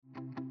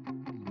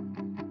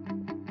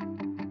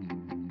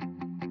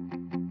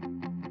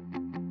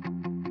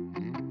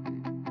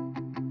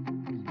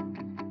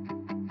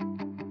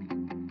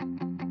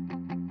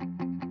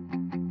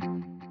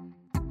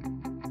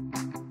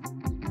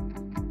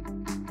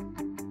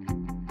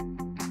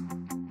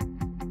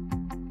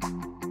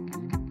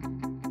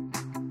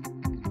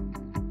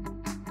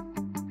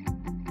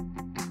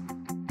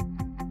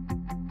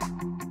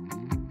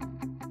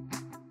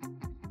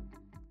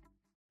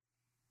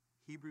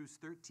Hebrews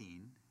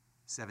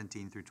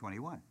 13:17 through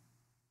 21.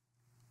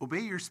 Obey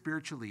your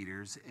spiritual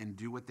leaders and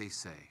do what they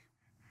say.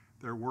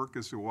 Their work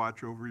is to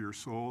watch over your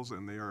souls,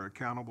 and they are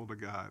accountable to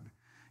God.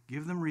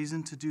 Give them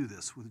reason to do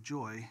this with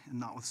joy and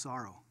not with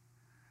sorrow.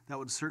 That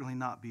would certainly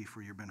not be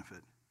for your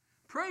benefit.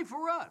 Pray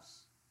for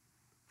us,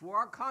 for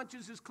our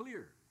conscience is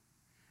clear,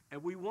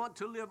 and we want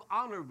to live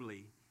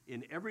honorably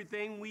in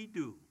everything we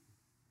do.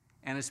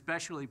 And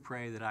especially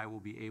pray that I will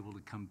be able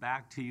to come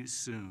back to you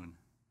soon.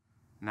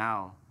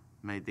 Now,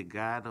 may the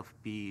God of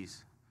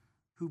peace,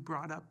 who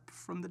brought up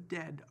from the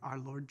dead our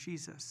Lord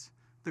Jesus,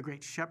 the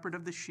great shepherd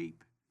of the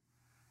sheep,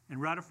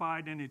 and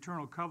ratified an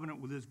eternal covenant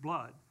with his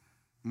blood,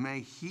 may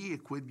he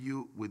equip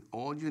you with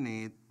all you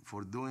need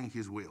for doing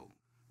his will.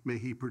 May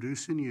he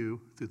produce in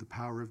you, through the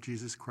power of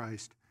Jesus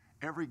Christ,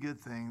 every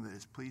good thing that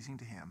is pleasing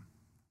to him.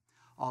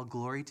 All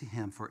glory to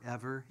him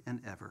forever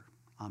and ever.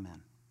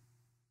 Amen.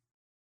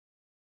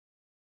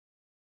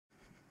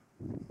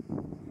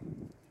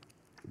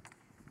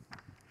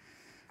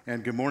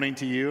 And good morning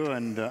to you,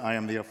 and I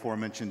am the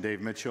aforementioned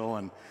Dave Mitchell,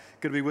 and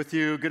good to be with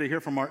you. Good to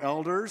hear from our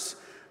elders.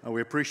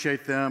 We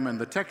appreciate them, and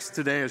the text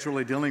today is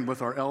really dealing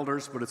with our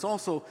elders, but it's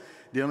also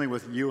dealing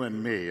with you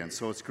and me, and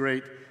so it's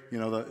great. You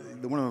know,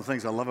 one of the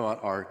things I love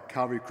about our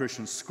Calvary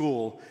Christian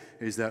School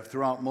is that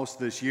throughout most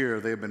of this year,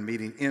 they've been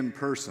meeting in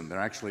person. They're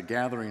actually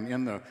gathering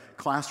in the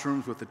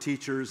classrooms with the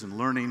teachers and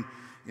learning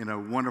in a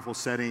wonderful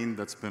setting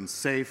that's been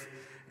safe,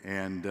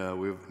 and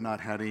we've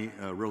not had any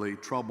really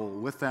trouble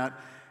with that.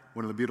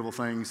 One of the beautiful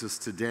things is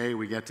today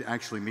we get to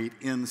actually meet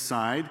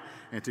inside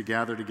and to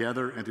gather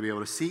together and to be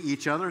able to see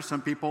each other.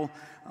 Some people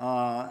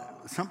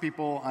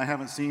I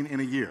haven't seen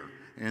in a year.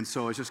 And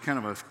so it's just kind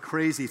of a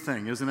crazy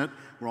thing, isn't it?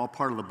 We're all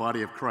part of the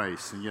body of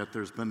Christ, and yet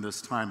there's been this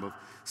time of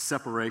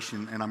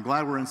separation. And I'm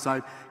glad we're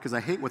inside because I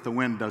hate what the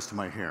wind does to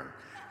my hair.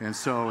 And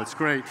so it's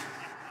great.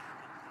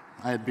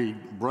 I'd be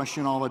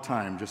brushing all the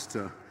time just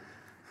to...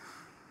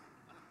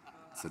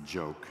 It's a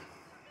joke.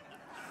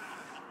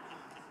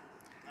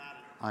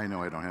 I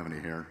know I don't have any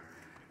hair.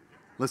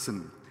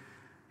 Listen,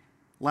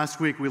 last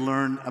week we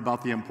learned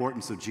about the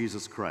importance of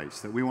Jesus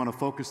Christ, that we want to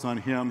focus on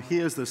him. He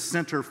is the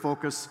center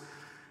focus.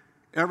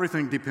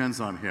 Everything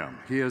depends on him.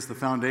 He is the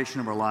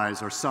foundation of our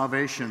lives. Our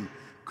salvation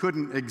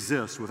couldn't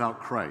exist without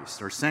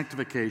Christ. Our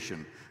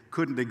sanctification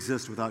couldn't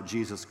exist without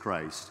Jesus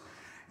Christ.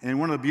 And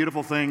one of the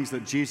beautiful things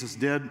that Jesus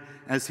did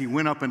as he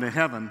went up into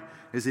heaven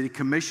is that he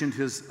commissioned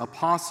his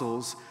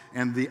apostles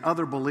and the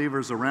other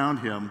believers around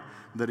him,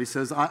 that he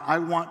says, I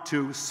want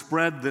to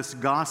spread this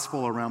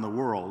gospel around the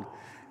world.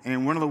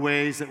 And one of the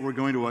ways that we're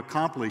going to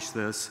accomplish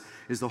this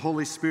is the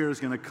Holy Spirit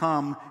is going to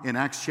come in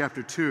Acts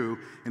chapter 2,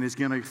 and he's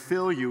going to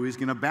fill you, he's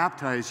going to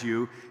baptize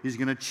you, he's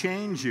going to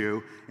change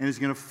you, and he's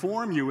going to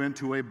form you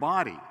into a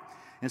body.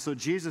 And so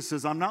Jesus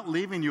says, I'm not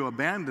leaving you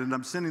abandoned,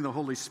 I'm sending the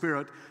Holy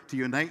Spirit to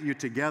unite you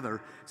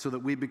together so that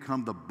we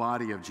become the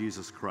body of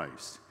Jesus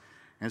Christ.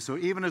 And so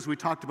even as we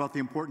talked about the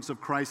importance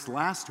of Christ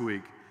last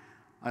week,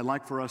 I'd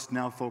like for us to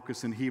now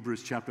focus in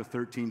Hebrews chapter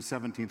 13,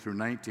 17 through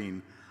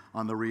 19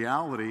 on the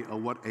reality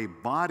of what a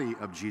body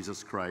of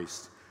Jesus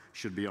Christ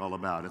should be all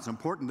about. It's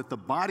important that the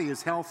body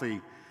is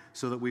healthy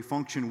so that we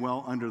function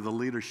well under the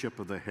leadership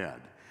of the head.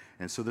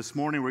 And so this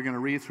morning we're going to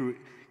read through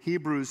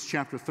Hebrews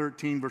chapter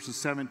 13, verses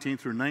 17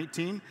 through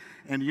 19.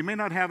 And you may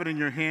not have it in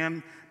your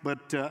hand,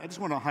 but I just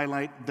want to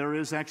highlight there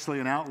is actually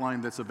an outline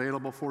that's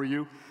available for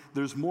you.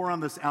 There's more on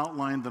this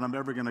outline than I'm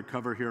ever going to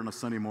cover here on a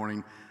Sunday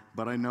morning.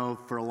 But I know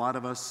for a lot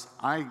of us,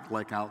 I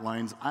like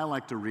outlines. I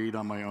like to read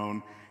on my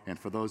own. And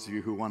for those of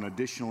you who want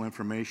additional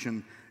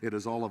information, it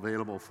is all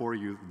available for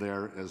you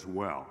there as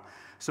well.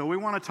 So we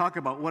want to talk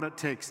about what it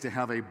takes to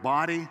have a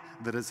body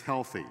that is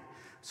healthy.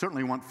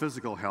 Certainly want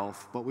physical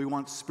health, but we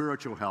want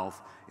spiritual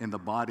health in the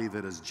body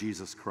that is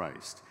Jesus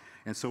Christ.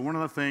 And so one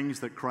of the things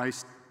that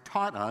Christ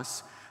taught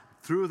us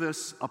through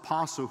this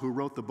apostle who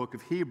wrote the book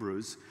of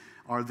Hebrews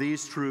are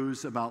these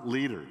truths about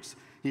leaders.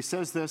 He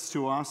says this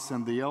to us,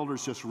 and the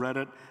elders just read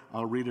it.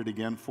 I'll read it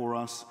again for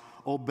us.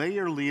 Obey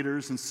your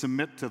leaders and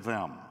submit to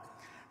them,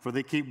 for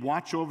they keep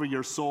watch over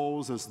your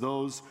souls as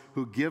those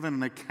who give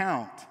an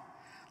account.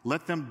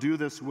 Let them do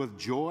this with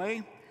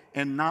joy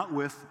and not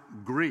with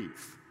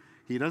grief.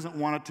 He doesn't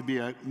want it to be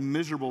a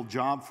miserable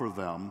job for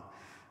them,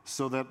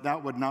 so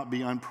that would not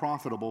be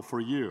unprofitable for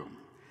you.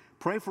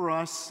 Pray for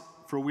us,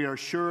 for we are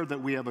sure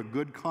that we have a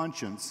good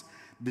conscience,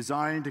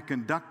 desiring to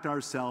conduct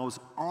ourselves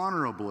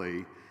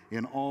honorably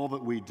in all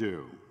that we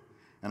do.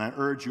 And I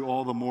urge you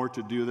all the more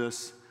to do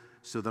this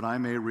so that I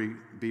may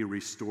be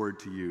restored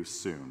to you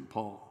soon.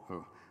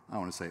 I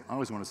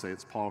always want to say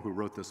it's Paul who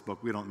wrote this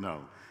book. We don't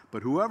know.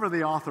 But whoever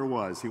the author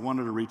was, he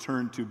wanted to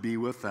return to be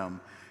with them.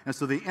 And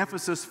so the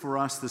emphasis for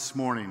us this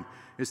morning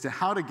is to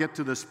how to get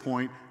to this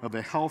point of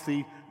a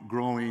healthy,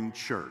 growing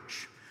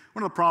church.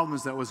 One of the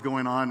problems that was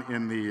going on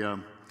in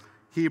the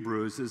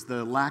Hebrews is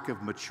the lack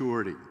of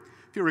maturity.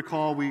 If you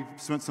recall, we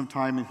spent some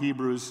time in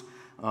Hebrews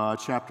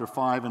chapter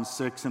 5 and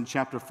 6. In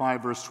chapter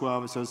 5, verse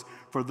 12, it says,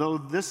 "For though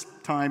this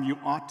time you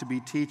ought to be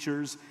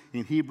teachers,"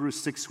 in Hebrews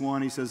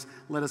 6:1, he says,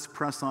 "Let us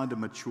press on to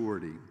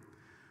maturity."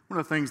 One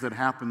of the things that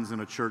happens in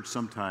a church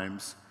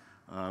sometimes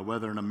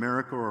whether in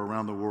America or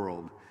around the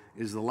world,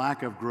 is the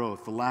lack of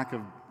growth, the lack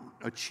of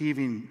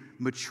achieving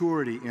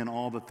maturity in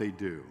all that they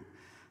do.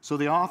 So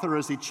the author,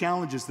 as he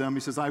challenges them, he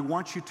says, I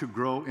want you to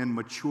grow in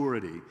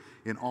maturity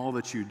in all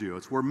that you do.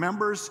 It's where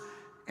members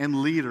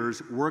and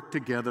leaders work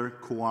together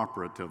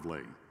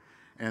cooperatively.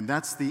 And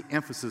that's the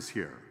emphasis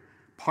here.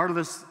 Part of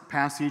this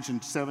passage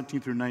in 17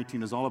 through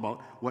 19 is all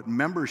about what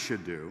members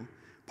should do.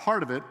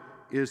 Part of it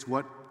is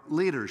what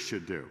leaders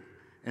should do.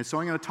 And so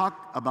I'm going to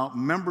talk about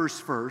members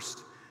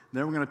first,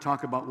 then we're going to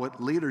talk about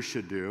what leaders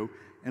should do,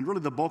 and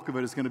really the bulk of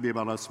it is going to be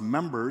about us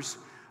members,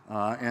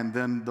 and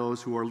then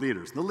those who are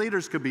leaders. The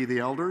leaders could be the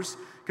elders,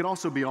 could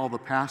also be all the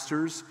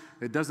pastors.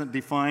 It doesn't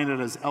define it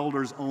as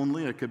elders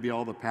only, it could be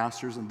all the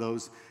pastors and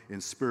those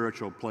in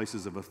spiritual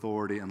places of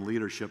authority and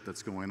leadership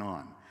that's going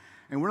on.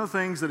 And one of the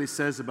things that he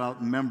says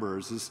about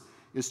members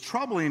is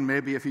troubling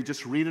maybe if you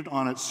just read it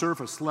on its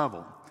surface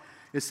level.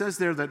 It says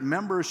there that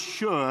members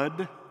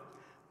should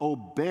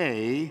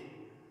obey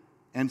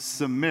and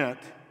submit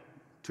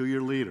to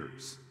your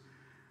leaders.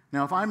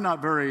 Now, if I'm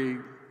not very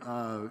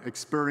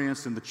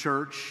experienced in the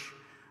church,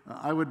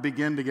 I would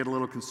begin to get a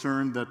little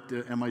concerned that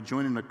am I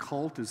joining a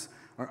cult?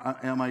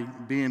 Am I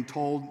being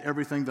told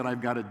everything that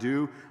I've got to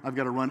do? I've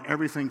got to run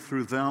everything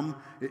through them?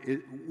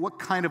 What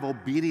kind of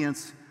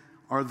obedience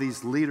are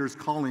these leaders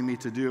calling me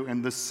to do,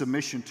 and this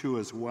submission to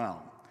as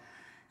well?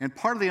 And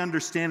part of the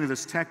understanding of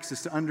this text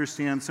is to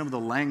understand some of the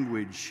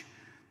language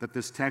that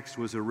this text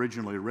was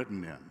originally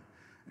written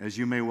in. As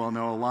you may well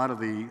know, a lot of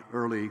the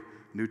early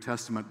New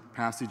Testament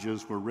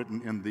passages were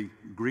written in the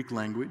Greek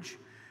language.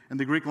 And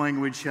the Greek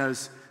language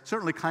has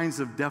certainly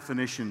kinds of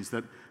definitions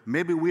that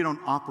maybe we don't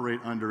operate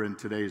under in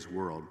today's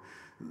world.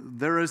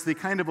 There is the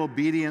kind of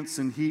obedience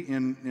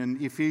in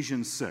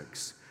Ephesians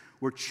 6,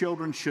 where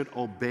children should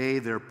obey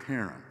their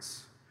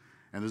parents.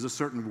 And there's a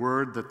certain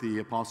word that the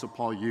Apostle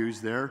Paul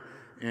used there,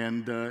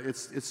 and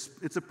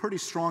it's a pretty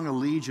strong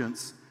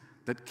allegiance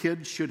that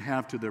kids should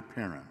have to their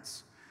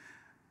parents.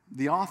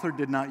 The author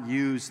did not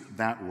use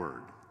that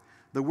word.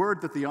 The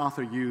word that the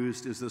author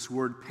used is this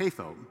word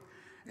patho.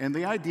 And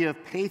the idea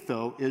of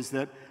patho is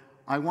that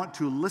I want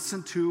to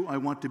listen to, I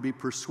want to be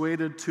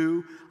persuaded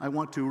to, I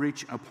want to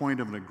reach a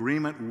point of an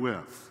agreement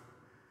with.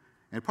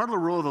 And part of the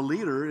role of the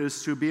leader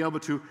is to be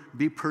able to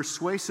be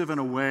persuasive in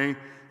a way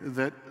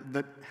that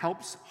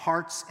helps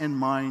hearts and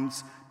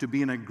minds to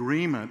be in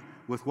agreement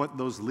with what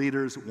those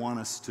leaders want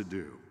us to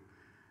do.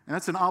 And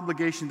that's an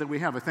obligation that we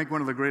have. I think one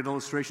of the great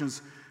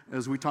illustrations,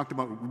 as we talked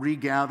about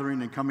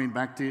regathering and coming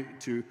back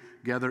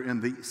together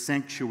in the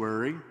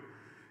sanctuary,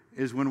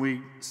 is when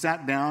we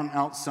sat down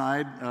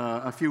outside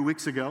a few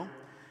weeks ago,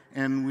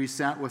 and we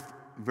sat with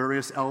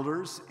various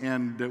elders,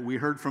 and we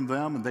heard from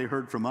them, and they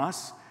heard from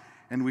us,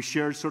 and we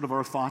shared sort of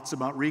our thoughts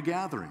about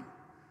regathering.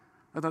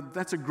 I thought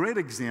that's a great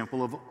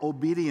example of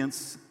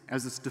obedience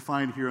as it's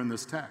defined here in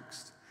this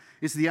text.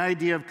 It's the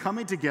idea of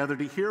coming together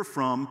to hear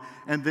from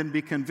and then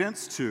be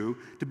convinced to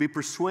be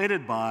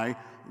persuaded by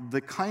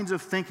the kinds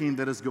of thinking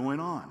that is going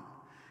on.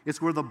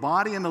 It's where the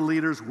body and the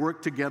leaders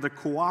work together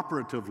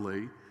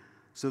cooperatively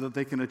so that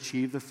they can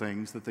achieve the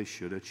things that they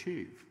should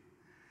achieve.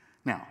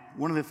 Now,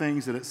 one of the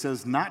things that it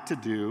says not to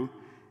do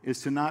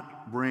is to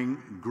not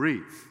bring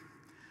grief.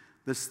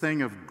 This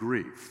thing of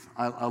grief.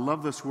 I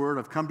love this word.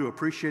 I've come to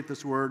appreciate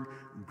this word,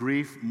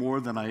 grief, more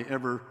than I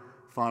ever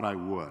thought I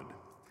would.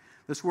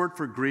 This word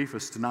for grief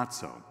is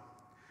stenazo.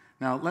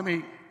 Now, let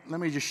me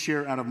just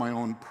share out of my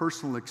own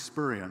personal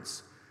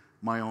experience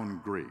my own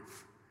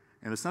grief.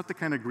 And it's not the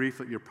kind of grief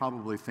that you're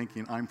probably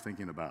thinking I'm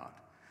thinking about.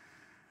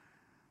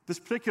 This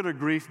particular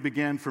grief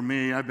began for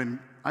me, I've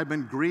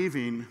been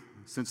grieving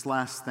since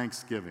last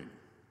Thanksgiving.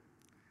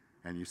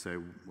 And you say,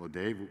 well,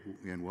 Dave,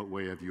 in what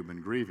way have you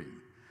been grieving?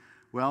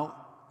 Well,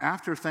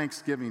 after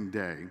Thanksgiving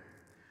Day,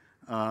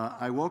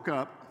 I woke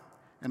up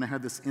and I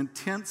had this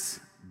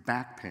intense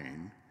back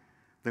pain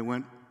that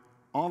went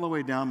all the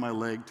way down my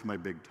leg to my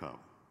big toe.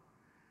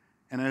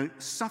 And I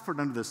suffered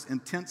under this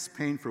intense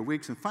pain for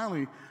weeks, and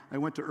finally I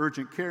went to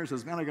urgent care and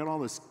says, man, I got all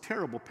this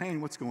terrible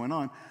pain, what's going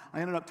on? I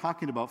ended up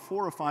talking to about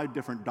 4 or 5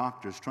 different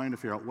doctors trying to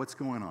figure out what's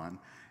going on,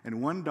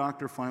 and one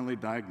doctor finally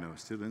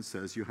diagnosed it and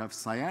says, you have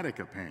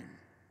sciatica pain.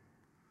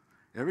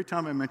 Every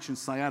time I mention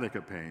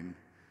sciatica pain,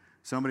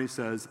 somebody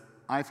says,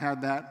 I've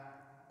had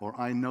that, or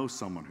I know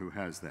someone who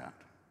has that,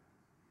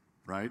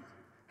 right?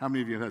 How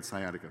many of you have had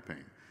sciatica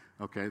pain?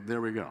 Okay,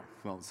 there we go.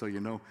 Well, so you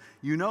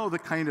know the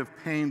kind of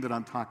pain that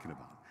I'm talking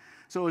about.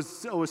 So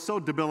it was so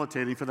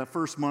debilitating for that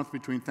first month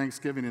between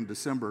Thanksgiving and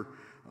December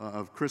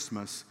of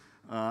Christmas.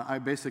 I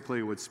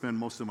basically would spend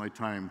most of my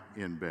time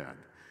in bed.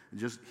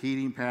 Just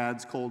heating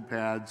pads, cold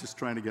pads, just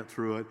trying to get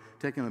through it,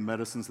 taking the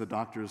medicines. The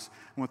doctors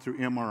went through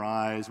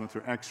MRIs, went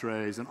through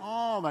x-rays, and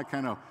all that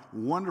kind of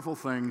wonderful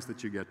things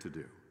that you get to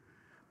do.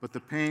 But the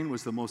pain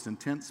was the most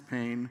intense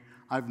pain.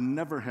 I've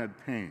never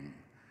had pain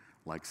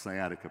like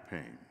sciatica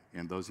pain.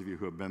 And those of you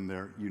who have been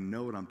there, you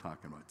know what I'm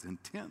talking about. It's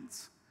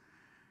intense.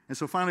 And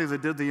so finally they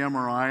did the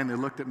MRI, and they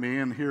looked at me,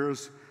 and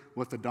here's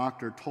what the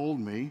doctor told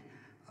me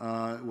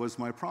was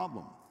my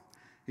problem.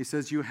 He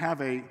says, you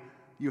have a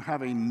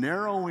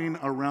narrowing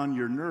around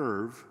your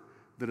nerve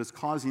that is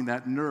causing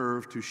that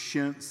nerve to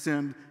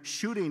send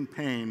shooting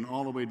pain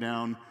all the way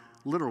down,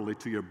 literally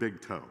to your big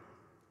toe.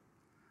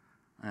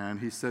 And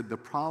he said the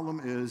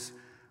problem is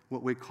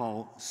what we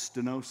call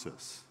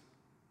stenosis.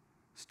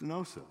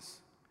 Stenosis.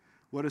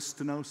 What is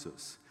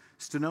stenosis?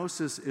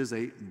 Stenosis is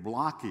a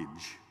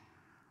blockage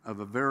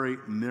of a very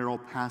narrow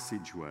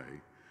passageway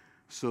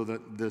so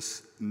that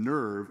this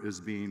nerve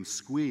is being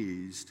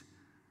squeezed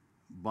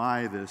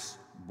by this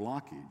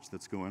blockage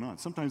that's going on.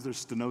 Sometimes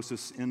there's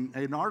stenosis in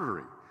an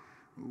artery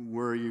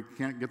where you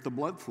can't get the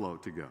blood flow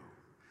to go.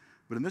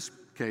 But in this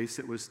case,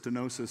 it was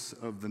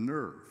stenosis of the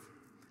nerve.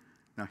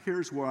 Now,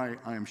 here's why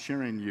I am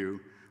sharing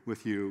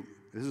with you.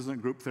 This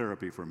isn't group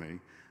therapy for me,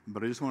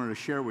 but I just wanted to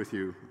share with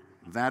you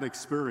that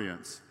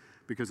experience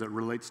because it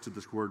relates to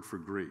this word for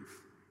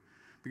grief.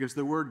 Because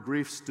the word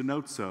grief,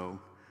 stenozo,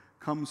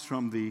 comes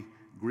from the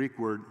Greek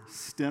word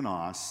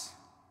stenos,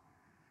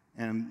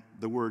 and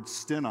the word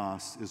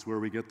stenos is where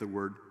we get the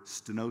word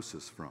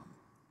stenosis from.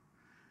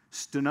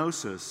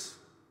 Stenosis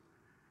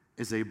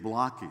is a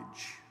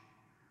blockage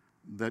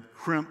that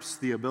crimps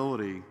the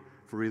ability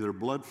for either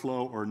blood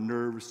flow or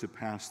nerves to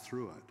pass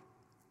through it.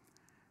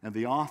 And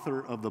the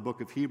author of the book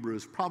of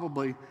Hebrews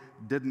probably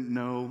didn't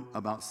know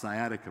about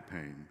sciatica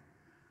pain,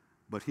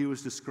 but he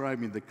was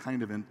describing the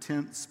kind of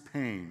intense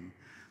pain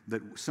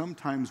that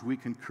sometimes we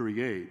can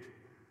create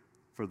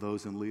for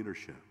those in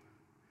leadership.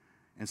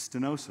 And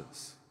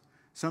stenosis.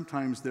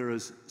 Sometimes there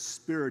is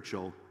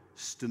spiritual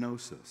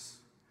stenosis.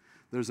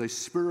 There's a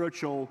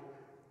spiritual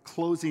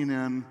closing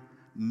in,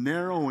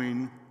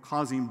 narrowing,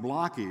 causing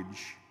blockage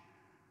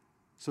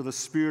so the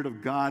Spirit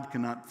of God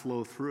cannot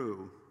flow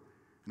through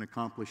and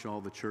accomplish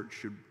all the church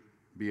should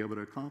be able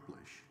to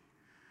accomplish.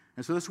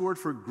 And so this word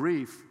for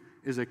grief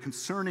is a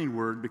concerning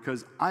word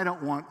because I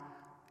don't want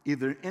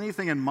either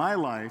anything in my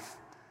life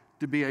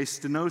to be a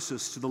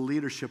stenosis to the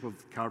leadership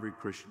of Calvary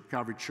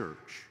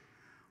Church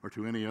or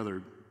to any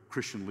other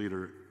Christian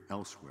leader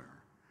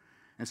elsewhere.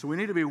 And so we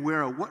need to be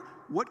aware of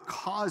what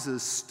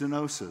causes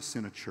stenosis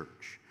in a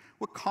church.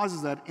 What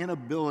causes that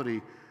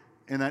inability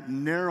and that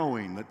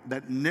narrowing,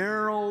 that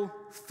narrow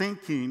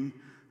thinking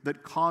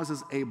that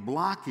causes a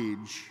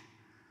blockage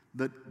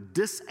that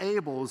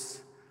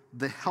disables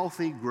the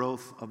healthy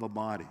growth of a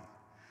body.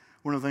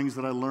 One of the things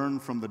that I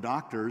learned from the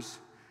doctors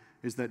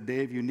is that,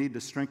 Dave, you need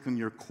to strengthen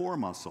your core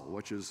muscle,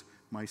 which is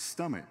my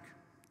stomach.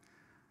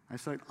 I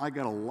said, I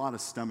got a lot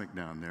of stomach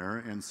down there,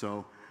 and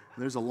so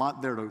there's a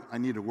lot there I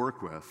need to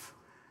work with.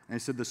 And he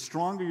said, the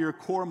stronger your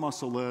core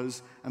muscle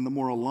is and the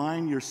more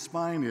aligned your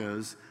spine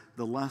is,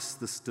 the less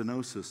the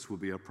stenosis will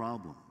be a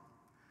problem.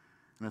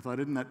 And I thought,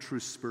 isn't that true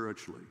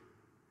spiritually?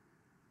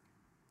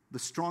 The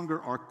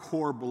stronger our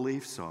core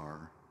beliefs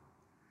are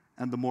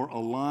and the more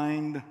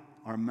aligned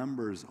our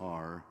members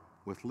are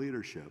with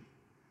leadership,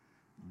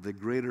 the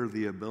greater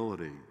the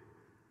ability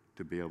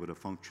to be able to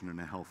function in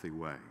a healthy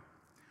way.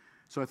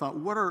 So I thought,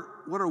 what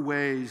are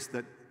ways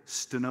that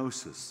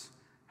stenosis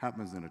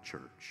happens in a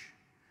church?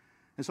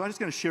 And so I'm just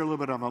going to share a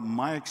little bit about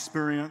my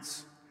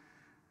experience,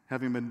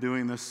 having been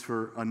doing this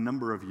for a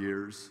number of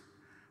years,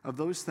 of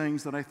those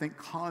things that I think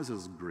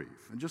causes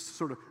grief, and just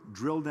sort of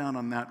drill down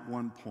on that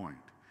one point.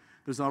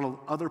 There's a lot of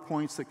other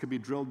points that could be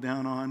drilled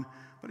down on,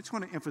 but I just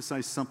want to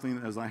emphasize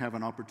something as I have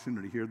an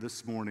opportunity here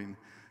this morning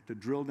to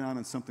drill down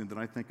on something that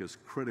I think is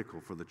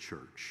critical for the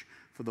church,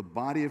 for the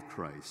body of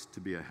Christ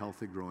to be a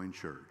healthy, growing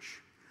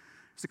church.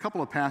 There's a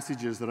couple of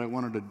passages that I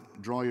wanted to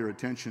draw your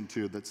attention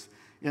to that's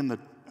in the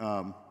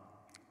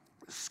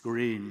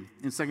screen.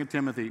 In 2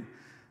 Timothy,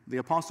 the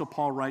Apostle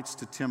Paul writes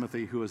to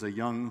Timothy, who is a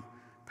young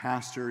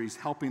pastor. He's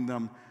helping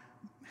him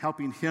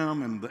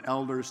and the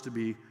elders to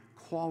be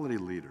quality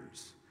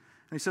leaders.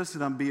 And he says to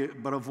them,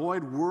 but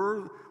avoid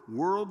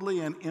worldly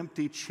and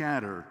empty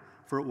chatter,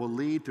 for it will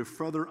lead to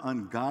further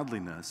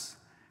ungodliness,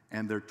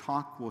 and their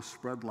talk will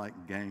spread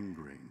like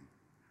gangrene.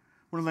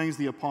 One of the things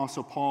the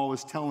Apostle Paul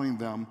was telling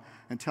them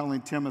and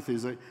telling Timothy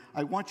is that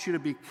I want you to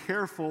be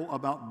careful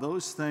about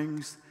those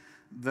things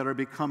that are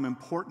become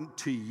important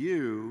to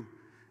you.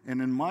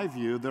 And in my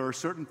view, there are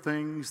certain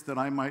things that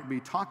I might be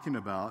talking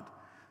about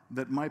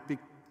that might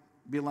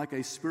be like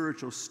a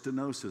spiritual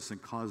stenosis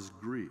and cause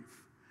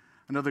grief.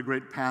 Another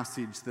great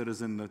passage that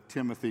is in the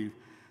Timothy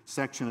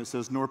section, it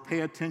says, nor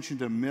pay attention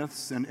to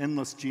myths and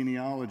endless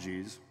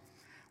genealogies,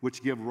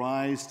 which give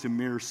rise to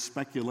mere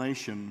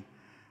speculation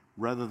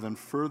rather than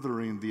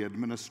furthering the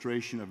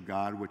administration of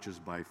God, which is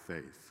by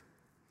faith.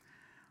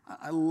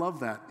 I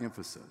love that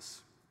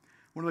emphasis.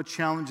 One of the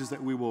challenges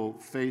that we will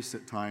face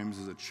at times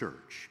as a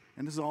church,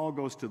 and this all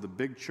goes to the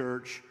big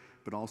church,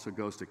 but also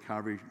goes to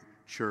Calvary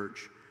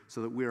Church,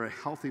 so that we are a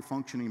healthy,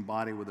 functioning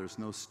body where there's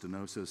no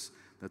stenosis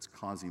that's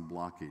causing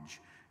blockage,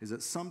 is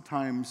that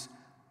sometimes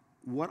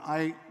what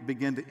I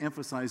begin to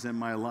emphasize in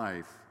my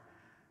life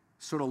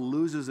sort of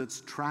loses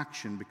its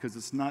traction because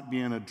it's not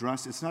being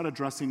addressed. It's not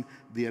addressing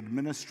the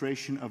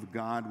administration of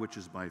God, which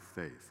is by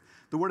faith.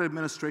 The word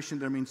administration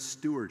there means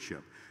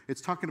stewardship.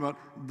 It's talking about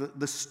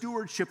the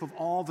stewardship of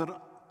all that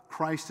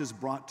Christ has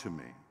brought to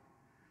me.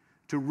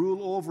 To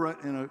rule over it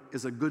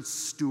as a good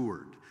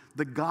steward.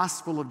 the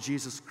gospel of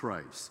Jesus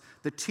Christ,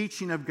 the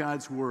teaching of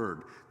God's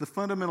word, the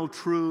fundamental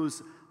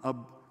truths of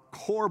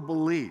core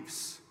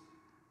beliefs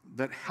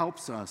that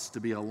helps us to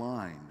be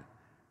aligned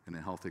in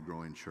a healthy,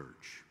 growing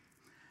church.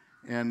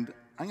 And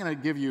I'm going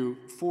to give you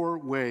 4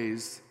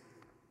 ways,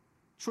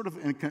 sort of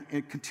in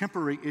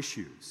contemporary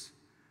issues,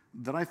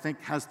 that I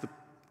think has the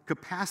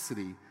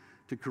capacity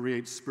to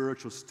create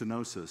spiritual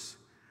stenosis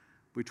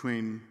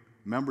between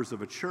members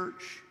of a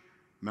church,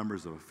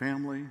 members of a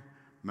family,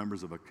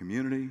 members of a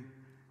community,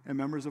 and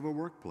members of a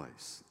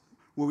workplace,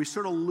 where we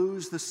sort of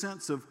lose the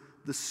sense of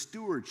the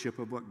stewardship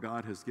of what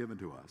God has given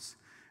to us.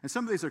 And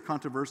some of these are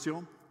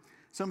controversial.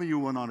 Some of you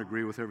will not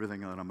agree with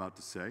everything that I'm about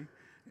to say,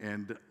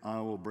 and I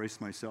will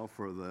brace myself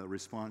for the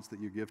response that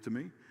you give to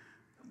me.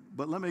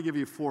 But let me give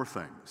you 4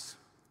 things.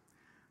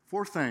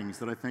 4 things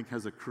that I think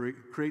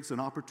creates an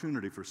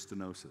opportunity for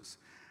stenosis.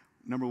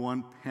 Number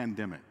 1,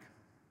 pandemic.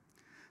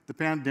 The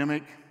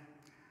pandemic,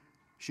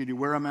 should you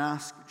wear a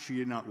mask? Should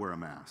you not wear a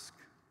mask?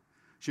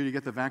 Should you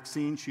get the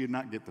vaccine? Should you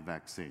not get the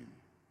vaccine?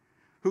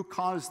 Who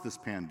caused this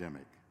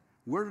pandemic?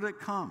 Where did it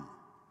come?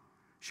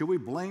 Should we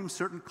blame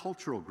certain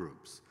cultural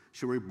groups?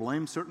 Should we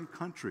blame certain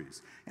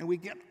countries? And we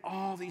get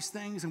all these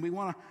things, and we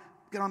want to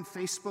get on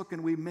Facebook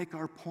and we make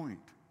our point.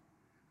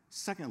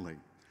 Secondly,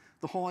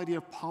 the whole idea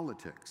of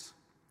politics.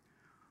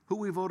 Who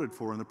we voted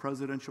for in the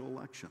presidential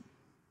election.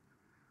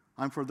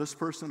 I'm for this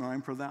person or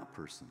I'm for that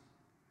person.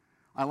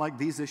 I like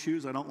these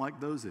issues, I don't like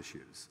those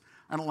issues.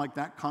 I don't like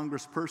that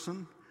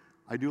congressperson,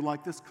 I do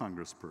like this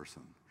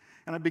congressperson.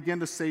 And I begin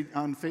to say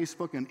on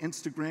Facebook and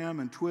Instagram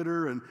and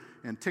Twitter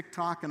and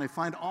TikTok, and I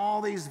find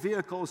all these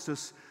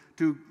vehicles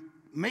to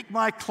make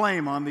my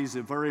claim on these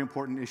very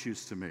important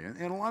issues to me.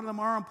 And a lot of them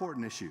are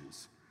important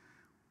issues.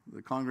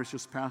 The Congress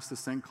just passed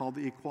this thing called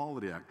the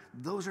Equality Act.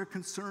 Those are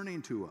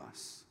concerning to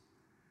us.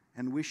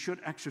 And we should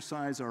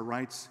exercise our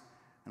rights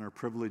and our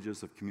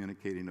privileges of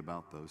communicating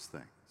about those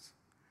things.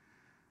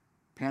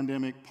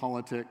 Pandemic,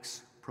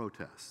 politics,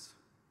 protests.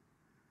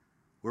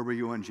 Where were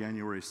you on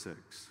January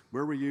 6th?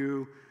 Where were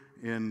you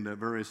in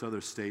various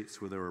other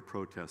states where there were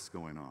protests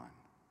going on?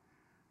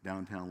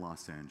 Downtown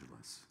Los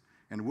Angeles.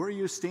 And where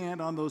you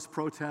stand on those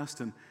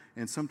protests,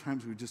 and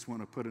sometimes we just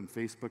want to put in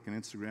Facebook and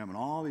Instagram and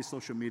all these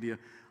social media,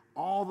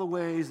 all the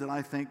ways that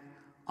I think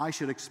I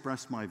should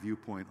express my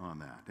viewpoint on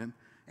that.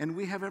 And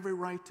we have every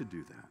right to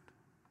do that.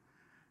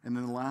 And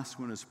then the last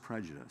one is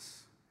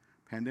prejudice.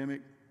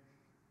 Pandemic,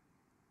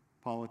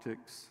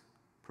 politics,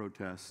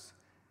 protests,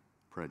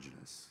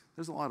 prejudice.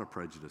 There's a lot of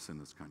prejudice in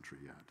this country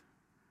yet.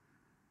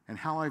 And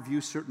how I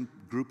view certain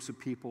groups of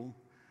people,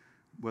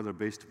 whether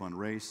based upon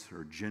race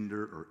or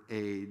gender or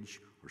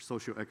age or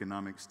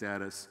socioeconomic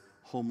status,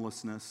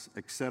 homelessness,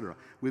 etc.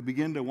 We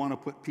begin to want to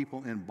put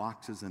people in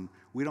boxes, and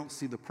we don't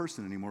see the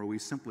person anymore. We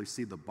simply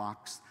see the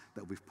box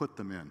that we've put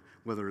them in,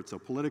 whether it's a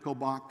political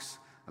box,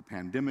 a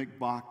pandemic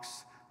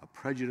box, a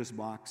prejudice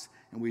box,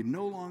 and we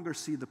no longer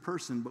see the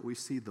person, but we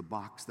see the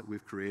box that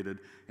we've created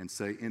and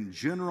say, in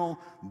general,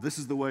 this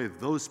is the way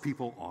those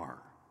people are.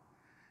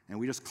 And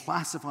we just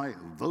classify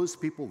those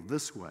people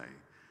this way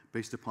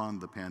based upon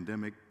the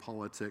pandemic,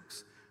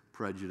 politics,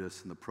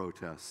 prejudice, and the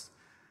protests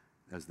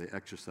as they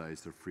exercise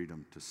their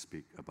freedom to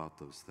speak about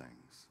those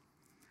things.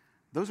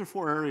 Those are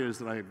 4 areas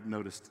that I've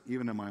noticed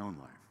even in my own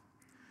life.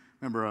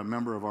 Remember, a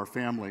member of our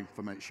family, if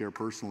I might share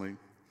personally,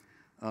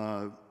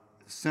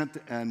 sent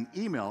an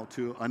email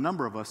to a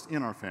number of us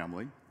in our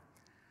family,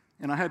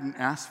 and I hadn't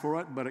asked for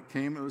it, but it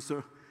came. It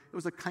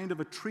was a kind of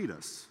a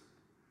treatise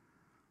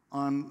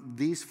on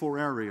these 4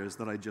 areas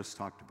that I just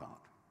talked about.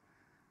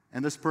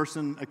 And this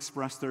person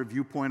expressed their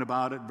viewpoint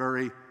about it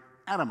very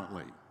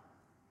adamantly,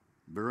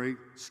 very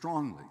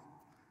strongly.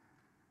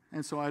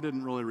 And so I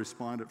didn't really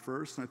respond at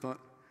first, and I thought,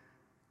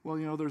 well,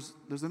 you know,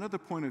 there's another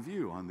point of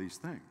view on these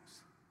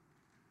things.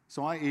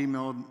 So I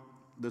emailed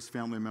this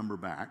family member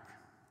back,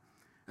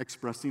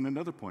 expressing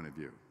another point of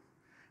view.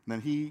 And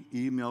then he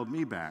emailed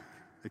me back,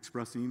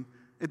 expressing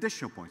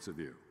additional points of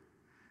view.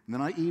 And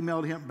then I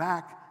emailed him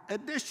back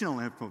additional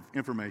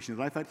information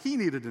that I thought he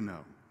needed to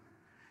know.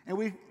 And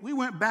we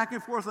went back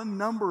and forth a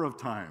number of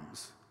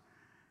times.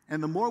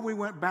 And the more we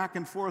went back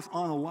and forth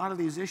on a lot of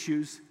these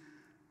issues,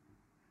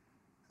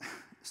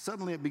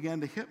 suddenly it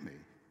began to hit me.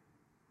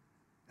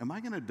 Am I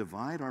going to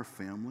divide our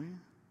family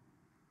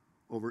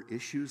over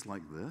issues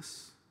like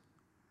this?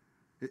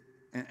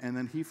 And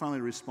then he finally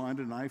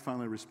responded, and I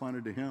finally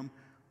responded to him,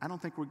 I don't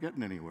think we're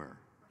getting anywhere.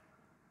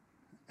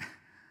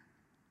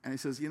 And he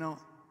says, you know,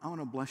 I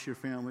want to bless your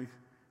family.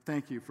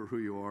 Thank you for who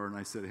you are. And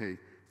I said, hey,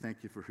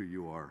 thank you for who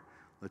you are.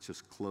 Let's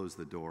just close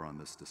the door on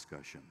this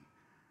discussion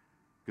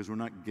because we're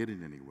not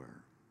getting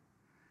anywhere.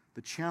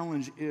 The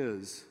challenge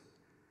is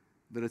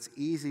that it's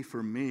easy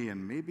for me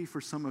and maybe for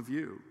some of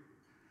you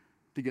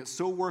to get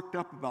so worked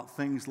up about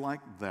things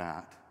like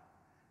that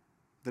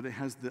that it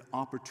has the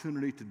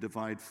opportunity to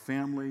divide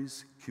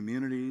families,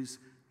 communities,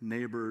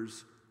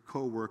 neighbors,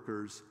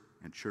 co-workers,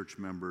 and church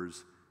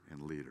members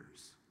and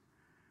leaders.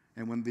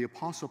 And when the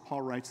Apostle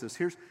Paul writes this,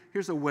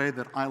 here's a way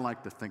that I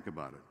like to think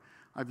about it.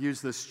 I've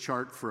used this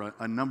chart for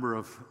a number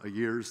of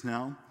years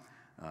now.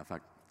 In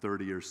fact,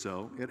 30 or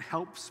so. It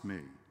helps me.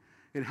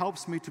 It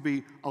helps me to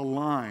be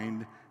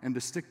aligned and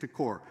to stick to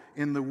core.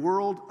 In the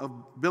world of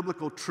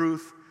biblical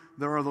truth,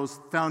 there are those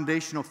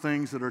foundational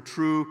things that are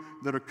true,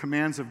 that are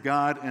commands of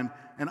God, and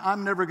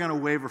I'm never going to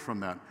waver from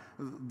that.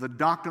 The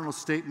doctrinal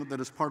statement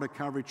that is part of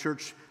Calvary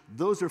Church,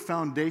 those are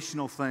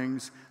foundational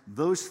things.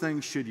 Those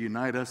things should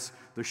unite us.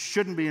 There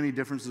shouldn't be any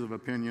differences of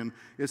opinion.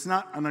 It's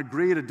not an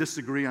agree to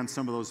disagree on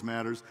some of those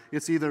matters.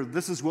 It's either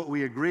this is what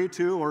we agree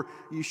to, or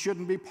you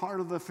shouldn't be part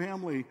of the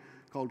family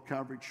called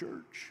Calvary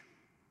Church.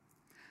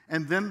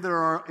 And then there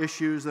are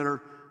issues that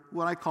are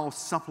what I call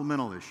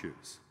supplemental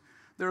issues.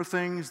 There are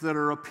things that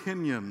are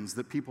opinions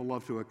that people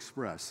love to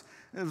express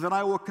that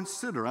I will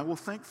consider, I will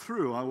think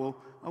through, I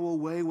will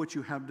weigh what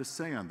you have to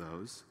say on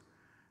those.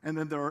 And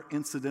then there are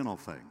incidental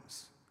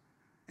things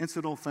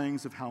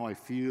of how I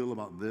feel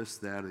about this,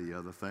 that, or the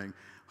other thing.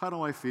 How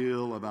do I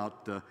feel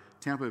about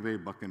Tampa Bay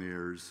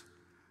Buccaneers?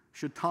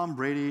 Should Tom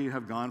Brady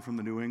have gone from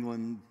the New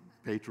England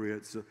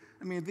Patriots?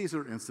 I mean, these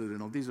are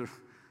incidental. These are,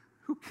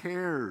 who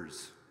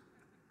cares?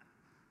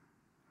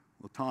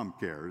 Well, Tom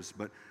cares,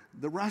 but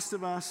the rest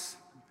of us,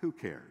 who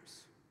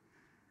cares?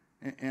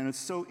 And it's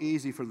so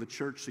easy for the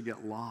church to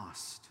get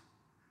lost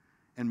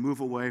and move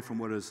away from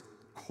what is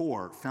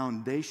core,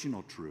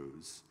 foundational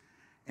truths.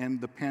 And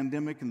the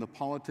pandemic and the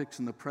politics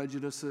and the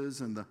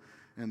prejudices and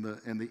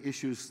the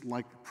issues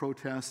like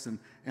protests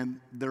and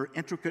there are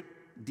intricate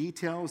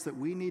details that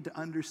we need to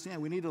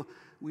understand. We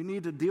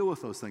need to deal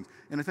with those things.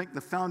 And I think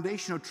the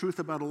foundational truth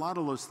about a lot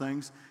of those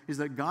things is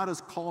that God has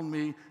called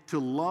me to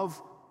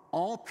love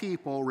all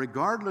people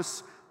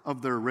regardless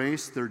of their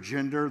race, their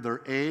gender,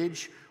 their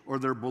age, or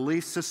their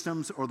belief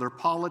systems, or their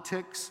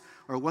politics,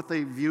 or what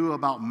they view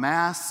about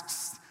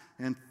masks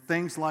and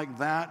things like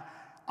that.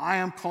 I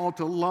am called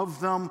to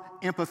love them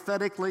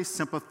empathetically,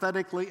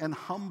 sympathetically, and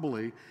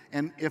humbly.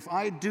 And if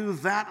I do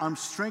that, I'm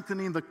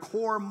strengthening the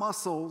core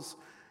muscles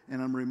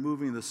and I'm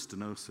removing the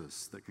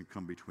stenosis that can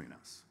come between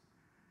us.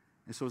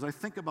 And so as I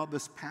think about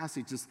this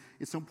passage,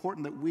 it's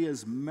important that we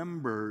as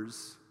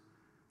members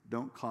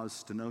don't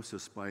cause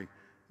stenosis by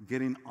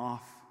getting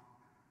off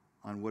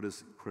on what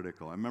is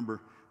critical. I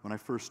remember when I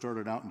first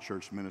started out in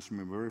church ministry,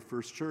 my very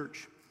first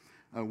church,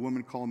 a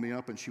woman called me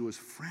up and she was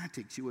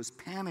frantic. She was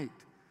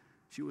panicked.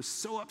 She was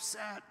so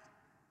upset.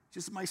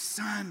 Just my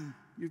son.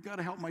 You've got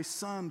to help my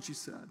son, she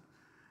said.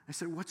 I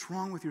said, what's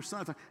wrong with your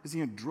son? I thought, is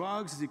he in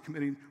drugs? Is he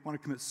want to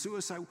commit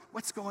suicide?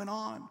 What's going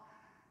on?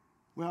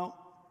 Well,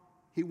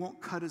 he won't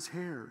cut his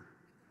hair.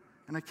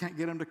 And I can't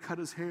get him to cut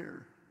his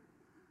hair.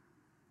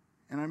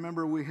 And I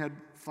remember we had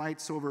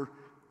fights over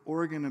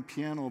organ and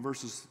piano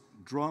versus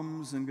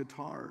drums and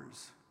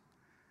guitars.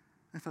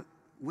 I thought,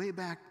 way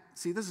back,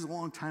 see, this is a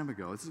long time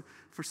ago.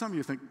 For some of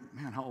you think,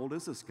 man, how old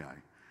is this guy?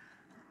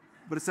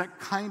 But it's that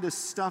kind of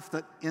stuff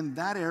that in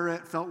that era,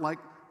 it felt like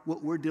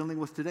what we're dealing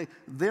with today.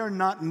 They're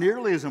not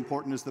nearly as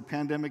important as the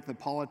pandemic, the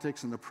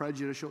politics, and the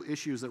prejudicial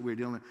issues that we're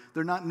dealing with.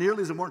 They're not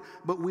nearly as important,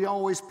 but we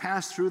always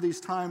pass through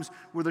these times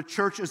where the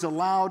church has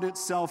allowed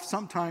itself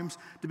sometimes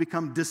to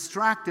become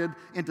distracted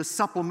into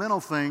supplemental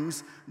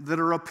things that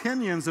are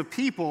opinions of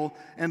people,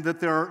 and that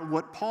there are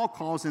what Paul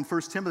calls in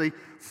 1 Timothy,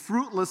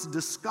 fruitless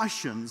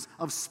discussions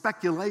of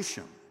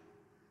speculation.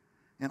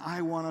 And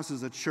I want us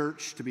as a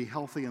church to be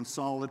healthy and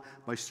solid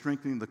by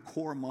strengthening the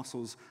core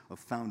muscles of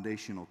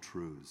foundational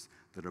truths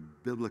that are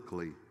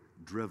biblically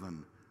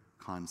driven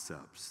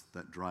concepts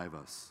that drive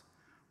us,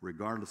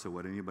 regardless of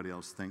what anybody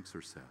else thinks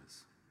or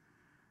says.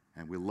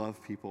 And we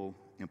love people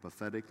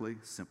empathetically,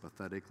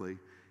 sympathetically,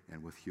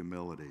 and with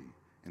humility,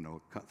 and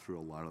it'll cut through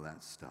a lot of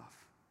that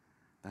stuff.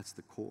 That's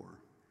the core.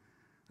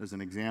 There's an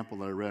example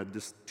that I read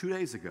just 2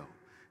 days ago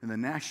in the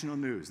national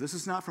news. This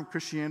is not from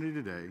Christianity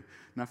Today,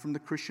 not from the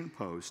Christian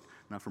Post,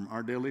 not from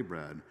Our Daily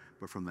Bread,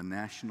 but from the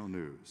national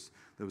news.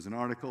 There was an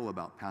article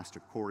about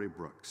Pastor Corey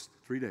Brooks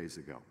 3 days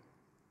ago.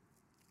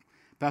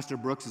 Pastor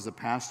Brooks is a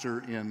pastor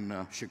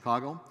in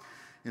Chicago,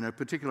 in a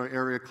particular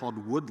area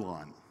called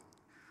Woodlawn.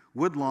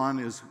 Woodlawn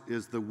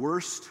is the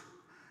worst,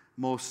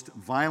 most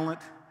violent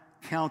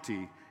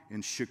county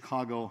in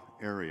Chicago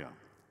area.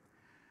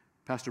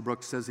 Pastor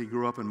Brooks says he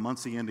grew up in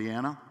Muncie,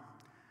 Indiana,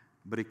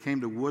 but he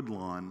came to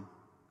Woodlawn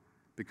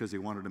because he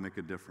wanted to make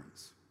a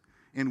difference.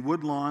 In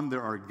Woodlawn,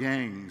 there are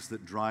gangs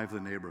that drive the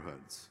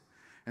neighborhoods.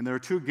 And there are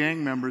two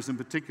gang members in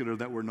particular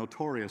that were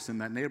notorious in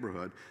that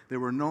neighborhood. They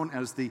were known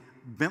as the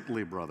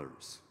Bentley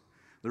Brothers.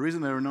 The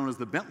reason they were known as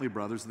the Bentley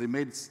Brothers, they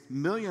made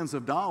millions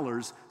of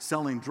dollars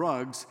selling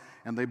drugs,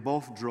 and they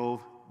both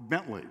drove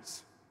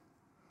Bentleys.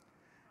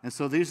 And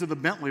so these are the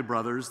Bentley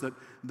Brothers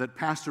that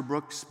Pastor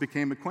Brooks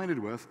became acquainted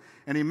with.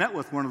 And he met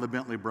with one of the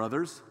Bentley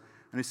Brothers,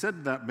 and he said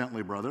to that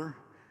Bentley brother,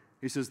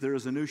 he says, there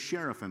is a new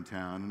sheriff in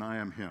town, and I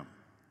am him.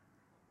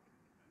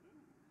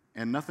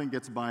 And nothing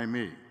gets by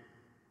me.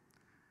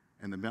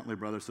 And the Bentley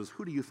brother says,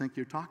 who do you think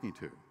you're talking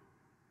to?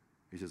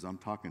 He says, I'm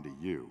talking to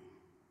you.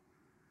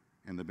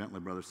 And the Bentley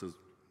brother says,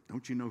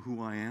 don't you know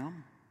who I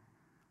am?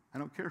 I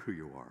don't care who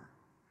you are.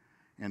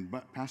 And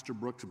Pastor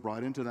Brooks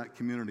brought into that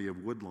community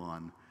of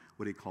Woodlawn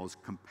what he calls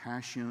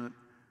compassionate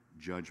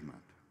judgment.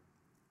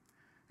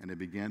 And they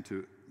began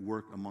to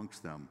work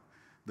amongst them.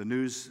 The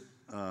news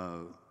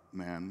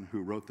man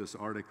who wrote this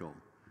article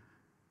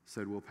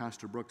said, well,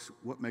 Pastor Brooks,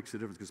 what makes a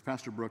difference? Because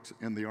Pastor Brooks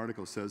in the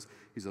article says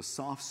he's a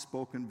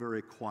soft-spoken,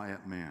 very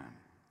quiet man.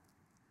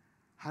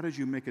 How did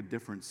you make a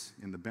difference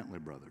in the Bentley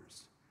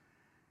brothers?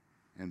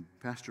 And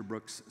Pastor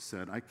Brooks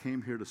said, I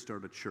came here to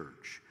start a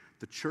church.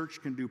 The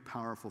church can do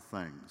powerful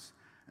things.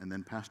 And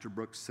then Pastor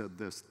Brooks said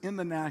this in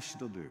the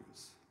national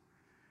news.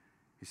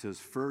 He says,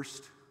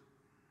 first,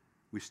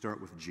 we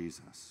start with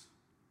Jesus.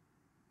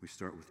 We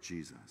start with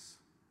Jesus.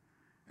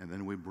 And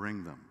then we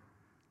bring them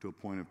to a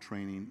point of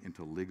training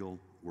into legal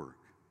work.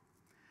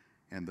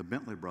 And the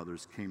Bentley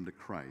brothers came to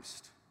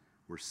Christ,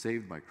 were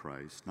saved by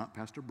Christ, not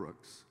Pastor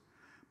Brooks,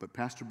 but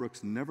Pastor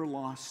Brooks never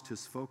lost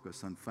his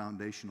focus on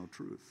foundational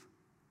truth.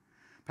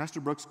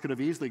 Pastor Brooks could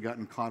have easily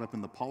gotten caught up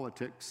in the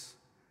politics,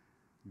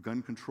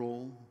 gun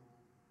control,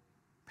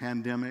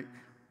 pandemic,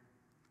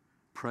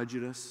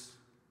 prejudice,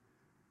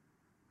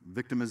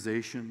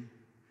 victimization.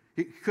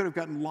 He could have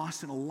gotten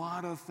lost in a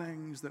lot of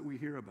things that we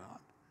hear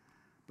about.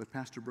 But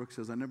Pastor Brooks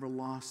says, I never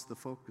lost the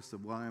focus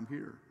of why I'm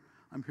here.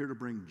 I'm here to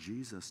bring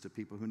Jesus to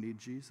people who need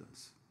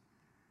Jesus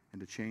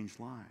and to change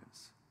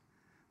lives.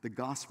 The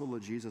gospel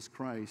of Jesus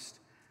Christ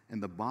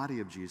and the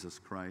body of Jesus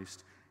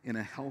Christ in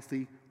a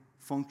healthy,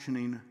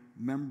 functioning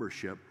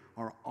membership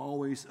are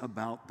always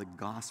about the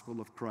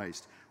gospel of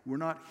Christ. We're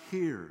not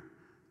here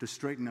to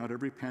straighten out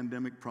every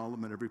pandemic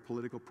problem and every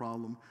political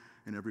problem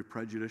and every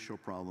prejudicial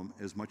problem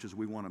as much as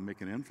we want to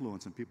make an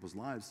influence in people's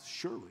lives,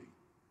 surely.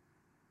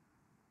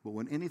 But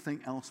when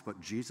anything else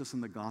but Jesus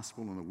and the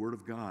gospel and the Word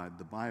of God,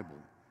 the Bible,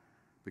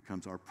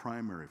 becomes our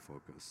primary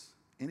focus,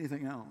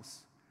 anything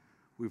else,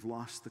 we've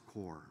lost the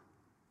core,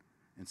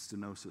 and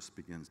stenosis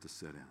begins to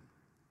set in.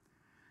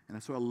 And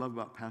that's what I love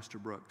about Pastor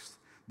Brooks.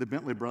 The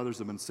Bentley brothers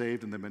have been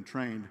saved and they've been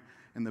trained,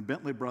 and the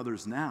Bentley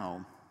brothers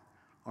now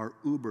are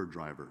Uber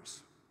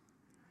drivers.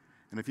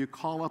 And if you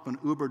call up an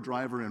Uber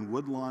driver in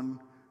Woodlawn,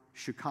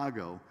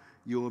 Chicago,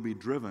 you will be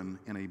driven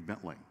in a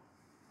Bentley.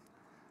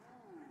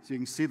 So you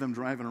can see them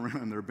driving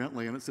around in their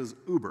Bentley, and it says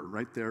Uber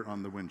right there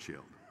on the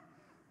windshield.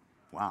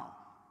 Wow.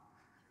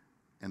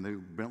 And the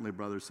Bentley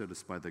brothers said,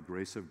 it's by the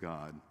grace of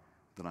God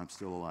that I'm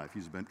still alive.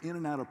 He's been in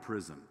and out of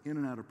prison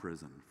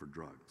for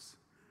drugs.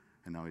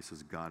 And now he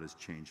says, God has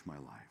changed my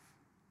life.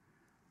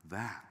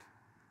 That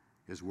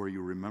is where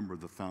you remember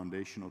the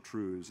foundational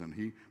truths.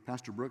 And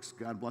Pastor Brooks,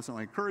 God bless him.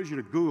 I encourage you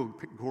to Google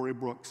Corey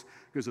Brooks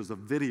because there's a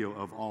video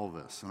of all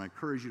this, and I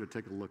encourage you to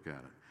take a look at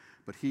it.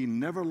 But he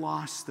never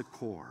lost the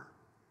core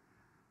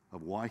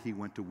of why he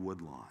went to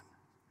Woodlawn.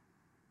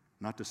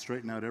 Not to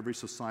straighten out every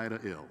society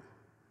ill,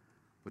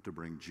 but to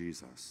bring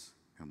Jesus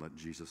and let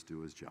Jesus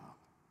do his job,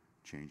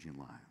 changing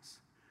lives.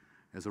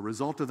 As a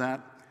result of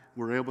that,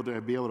 we're able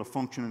to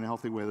function in a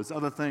healthy way. There's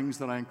other things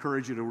that I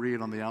encourage you to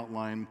read on the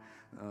outline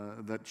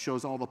that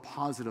shows all the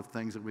positive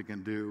things that we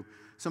can do.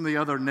 Some of the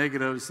other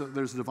negatives,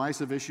 there's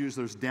divisive issues,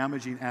 there's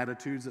damaging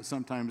attitudes that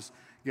sometimes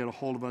get a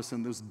hold of us,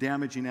 and those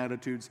damaging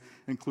attitudes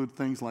include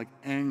things like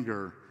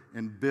anger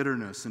and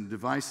bitterness and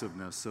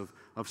divisiveness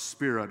of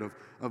spirit,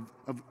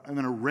 of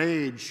in a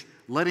rage,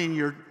 letting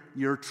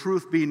your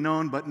truth be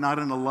known but not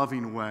in a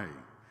loving way.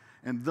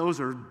 And those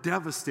are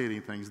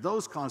devastating things.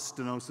 Those cause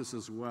stenosis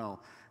as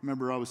well.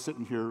 Remember, I was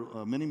sitting here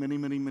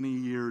many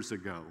years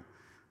ago.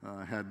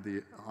 I had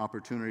the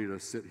opportunity to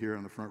sit here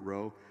in the front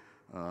row.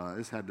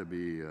 This had to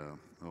be,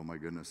 oh my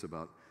goodness,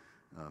 about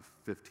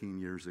 15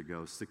 years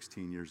ago,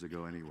 16 years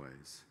ago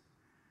anyways.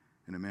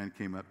 And a man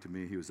came up to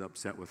me. He was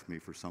upset with me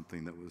for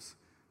something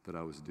that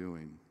I was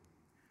doing.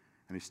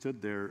 And he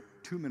stood there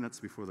 2 minutes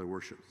before the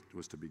worship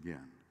was to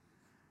begin.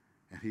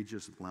 And he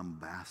just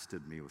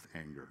lambasted me with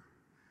anger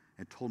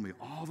and told me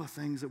all the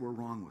things that were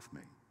wrong with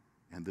me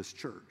and this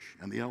church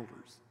and the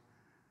elders.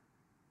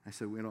 I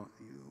said,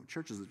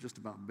 church is just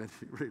about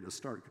ready to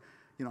start.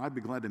 I'd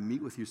be glad to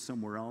meet with you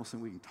somewhere else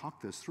and we can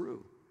talk this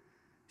through.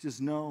 He says,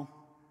 no,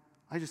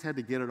 I just had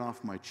to get it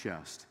off my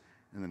chest.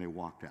 And then he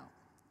walked out.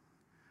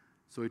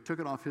 So he took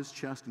it off his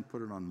chest and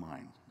put it on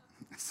mine.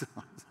 So,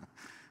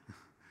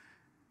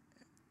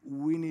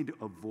 we need to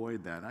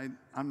avoid that.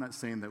 I'm not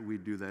saying that we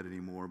do that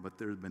anymore, but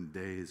there have been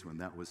days when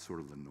that was sort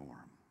of the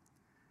norm.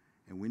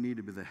 And we need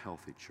to be the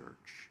healthy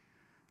church.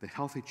 The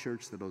healthy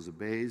church that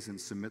obeys and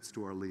submits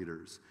to our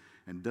leaders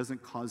and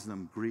doesn't cause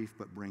them grief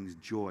but brings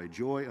joy.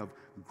 Joy of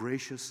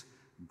gracious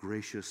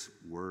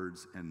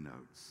words and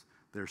notes.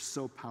 They're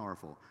so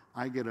powerful.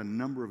 I get a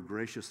number of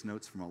gracious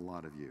notes from a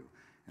lot of you,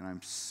 and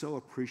I'm so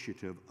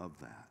appreciative of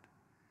that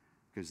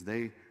because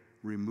they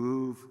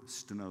remove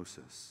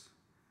stenosis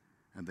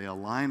and they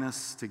align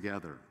us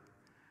together.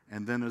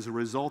 And then as a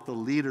result, the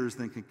leaders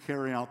then can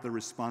carry out their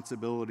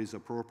responsibilities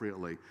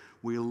appropriately.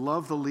 We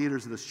love the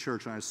leaders of this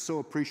church, and I so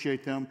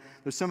appreciate them.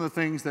 There's some of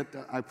the things that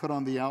I put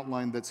on the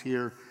outline that's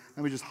here.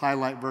 Let me just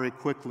highlight very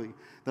quickly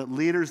that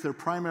leaders, their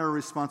primary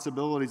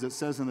responsibilities, it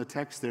says in the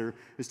text there,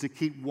 is to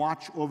keep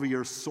watch over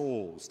your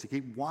souls, to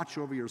keep watch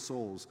over your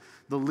souls.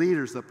 The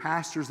leaders, the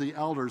pastors, the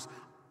elders,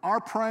 our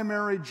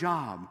primary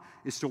job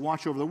is to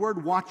watch over. The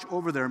word watch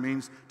over there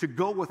means to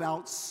go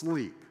without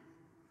sleep.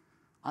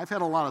 I've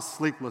had a lot of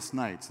sleepless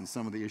nights in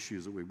some of the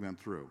issues that we've went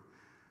through.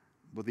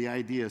 But the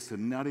idea is to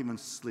not even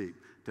sleep,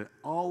 to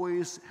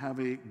always have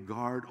a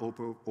guard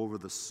over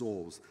the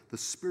souls, the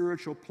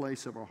spiritual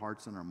place of our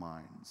hearts and our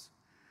minds.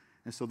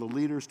 And so the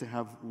leaders to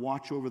have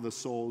watch over the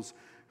souls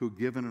who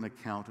give an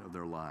account of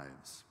their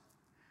lives.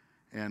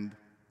 And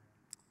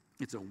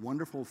it's a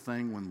wonderful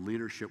thing when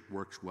leadership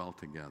works well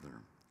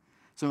together.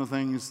 Some of the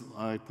things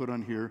I put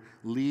on here: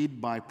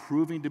 lead by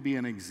proving to be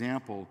an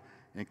example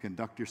and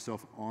conduct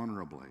yourself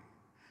honorably.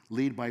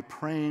 Lead by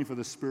praying for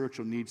the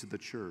spiritual needs of the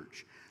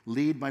church.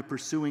 Lead by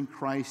pursuing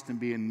Christ and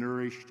being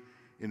nourished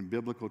in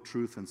biblical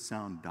truth and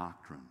sound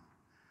doctrine.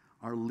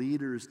 Our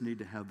leaders need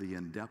to have the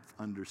in-depth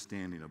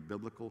understanding of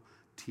biblical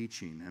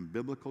teaching and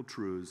biblical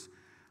truths.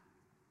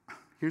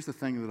 Here's the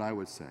thing that I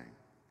would say: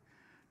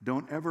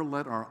 don't ever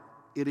let our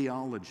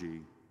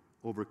ideology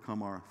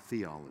overcome our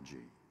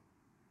theology.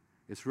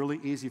 It's really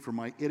easy for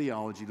my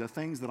ideology, the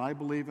things that I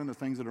believe in, the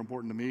things that are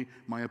important to me,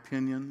 my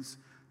opinions,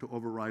 to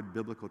override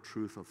biblical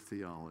truth of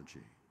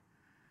theology.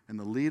 And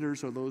the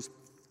leaders are those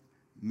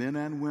men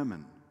and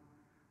women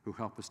who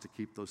help us to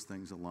keep those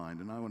things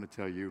aligned. And I want to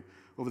tell you,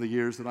 over the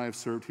years that I have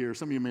served here,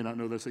 some of you may not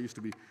know this, I used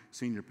to be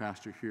senior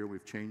pastor here.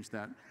 We've changed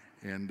that,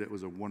 and it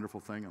was a wonderful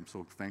thing. I'm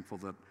so thankful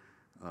that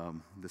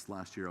this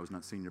last year I was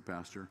not senior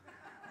pastor.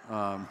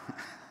 But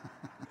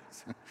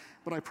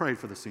I prayed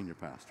for the senior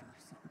pastor.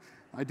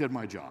 I did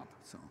my job.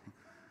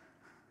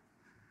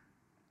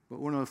 But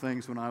one of the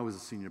things when I was a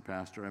senior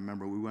pastor, I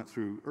remember we went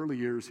through early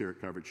years here at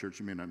Calvary Church.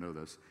 You may not know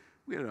this.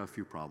 We had a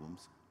few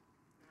problems.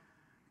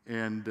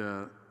 And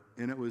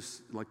it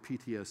was like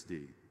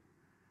PTSD.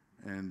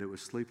 And it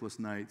was sleepless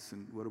nights,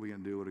 and what are we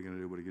going to do, what are we going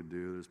to do, what are we going to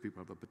do? There's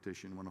people who have a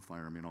petition, want to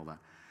fire me and all that.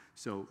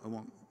 So I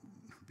won't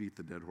beat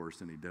the dead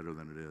horse any deader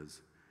than it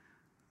is.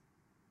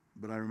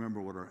 But I remember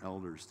what our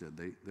elders did.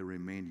 They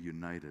remained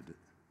united.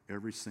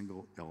 Every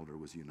single elder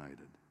was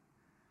united.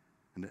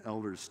 And the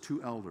elders,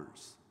 2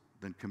 elders,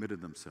 then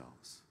committed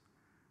themselves.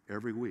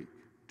 Every week,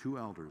 2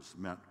 elders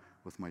met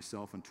with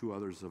myself and 2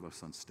 others of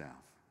us on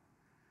staff.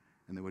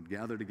 And they would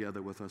gather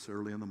together with us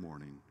early in the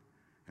morning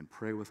and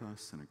pray with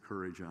us and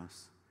encourage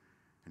us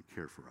and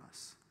care for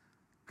us.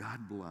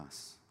 God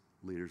bless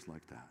leaders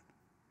like that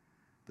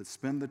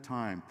spend the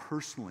time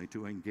personally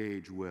to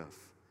engage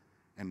with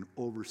and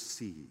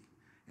oversee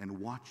and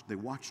watch. They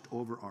watched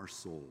over our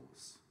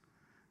souls,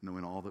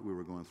 knowing all that we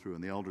were going through.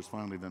 And the elders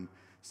finally then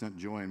sent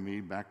Joy and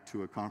me back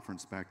to a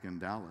conference back in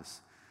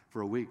Dallas.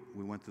 For a week,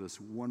 we went to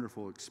this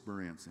wonderful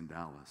experience in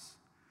Dallas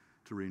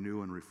to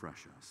renew and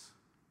refresh us.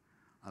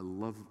 I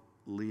love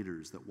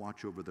leaders that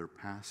watch over their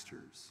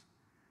pastors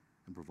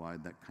and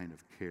provide that kind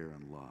of care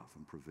and love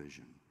and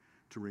provision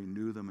to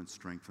renew them and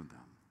strengthen them.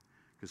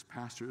 Because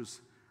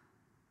pastors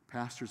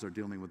are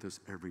dealing with this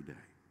every day.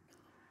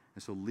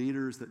 And so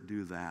leaders that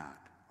do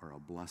that are a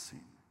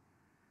blessing.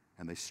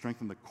 And they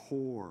strengthen the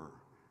core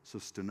so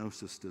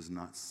stenosis does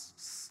not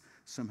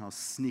somehow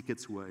sneak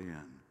its way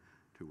in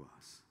to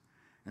us.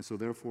 And so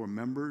therefore,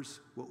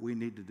 members, what we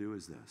need to do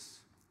is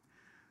this.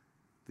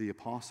 The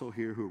apostle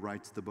here who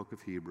writes the book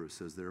of Hebrews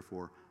says,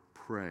 therefore,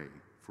 pray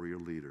for your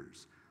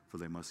leaders, for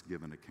they must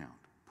give an account.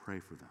 Pray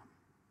for them.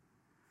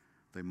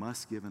 They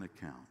must give an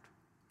account.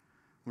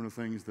 One of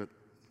the things that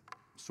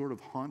sort of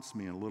haunts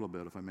me a little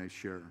bit, if I may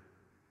share,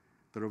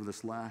 that over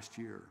this last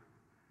year,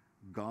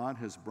 God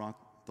has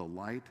brought the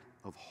light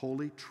of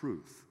holy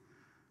truth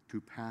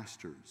to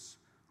pastors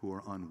who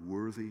are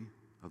unworthy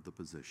of the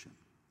position.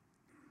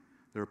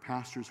 There are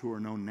pastors who are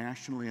known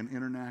nationally and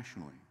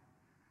internationally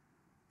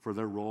for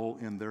their role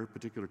in their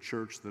particular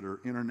church that are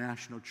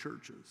international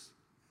churches.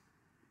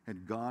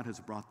 And God has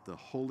brought the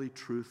holy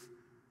truth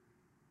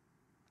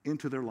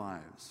into their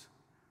lives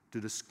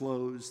to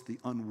disclose the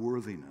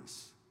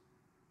unworthiness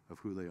of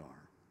who they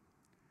are.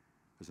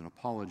 As an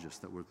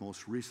apologist that was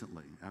most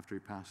recently, after he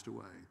passed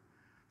away,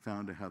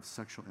 found to have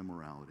sexual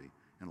immorality.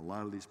 And a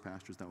lot of these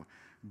pastors that way.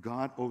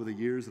 God, over the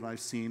years that I've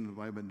seen,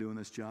 that I've been doing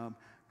this job,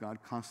 God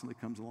constantly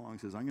comes along and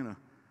says,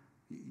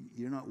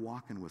 you're not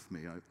walking with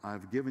me.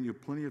 I've given you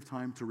plenty of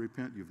time to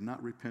repent. You've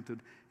not repented.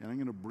 And I'm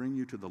going to bring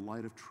you to the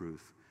light of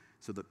truth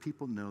so that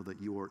people know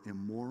that you are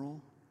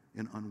immoral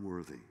and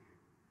unworthy.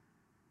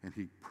 And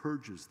he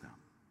purges them.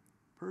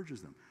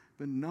 Purges them.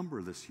 Been a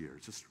number this year.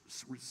 It's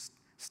just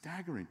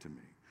staggering to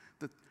me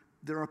that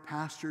there are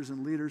pastors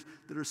and leaders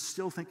that are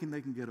still thinking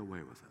they can get away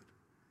with it.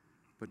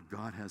 But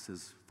God has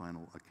his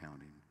final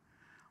accounting.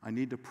 I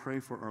need to pray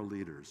for our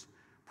leaders.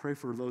 Pray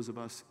for those of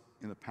us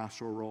in the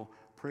pastoral role.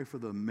 Pray for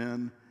the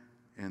men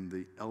and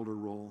the elder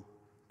role.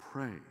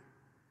 Pray,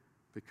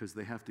 because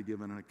they have to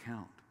give an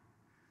account.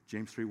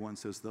 James 3:1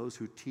 says, those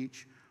who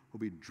teach will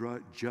be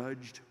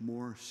judged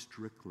more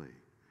strictly.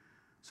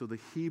 So the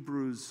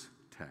Hebrews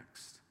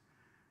text,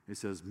 it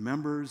says,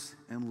 members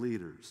and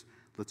leaders,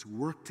 let's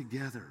work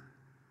together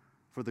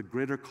for the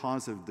greater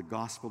cause of the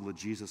gospel of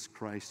Jesus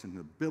Christ and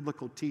the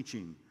biblical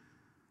teaching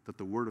that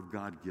the Word of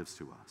God gives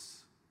to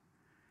us.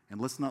 And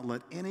let's not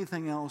let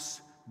anything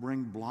else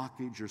bring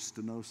blockage or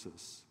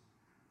stenosis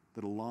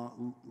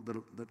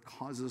that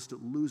causes us to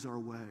lose our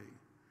way.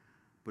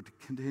 but to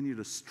continue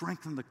to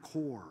strengthen the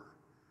core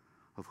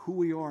of who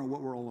we are and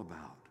what we're all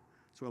about.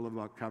 That's what I love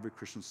about Calvary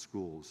Christian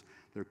Schools.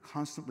 They're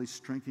constantly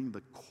strengthening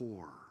the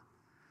core,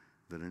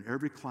 that in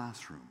every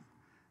classroom,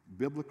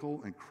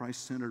 biblical and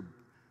Christ-centered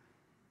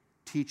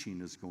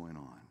teaching is going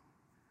on,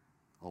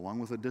 along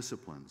with the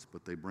disciplines,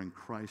 but they bring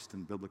Christ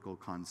and biblical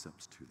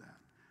concepts to that.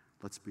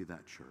 Let's be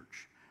that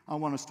church. I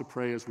want us to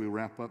pray as we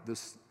wrap up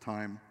this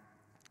time.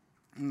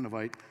 I'm going to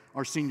invite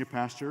our senior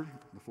pastor,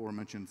 the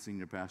aforementioned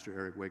senior pastor,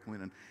 Eric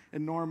Wakeling,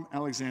 and Norm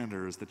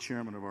Alexander is the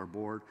chairman of our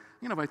board.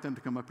 I'm going to invite them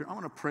to come up here. I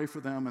want to pray for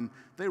them, and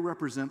they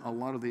represent a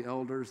lot of the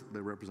elders. They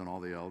represent all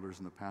the elders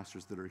and the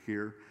pastors that are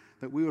here,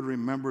 that we would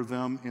remember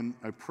them in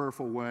a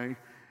prayerful way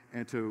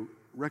and to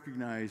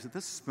recognize that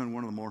this has been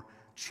one of the more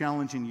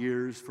challenging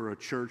years for a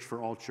church,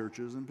 for all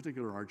churches, in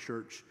particular our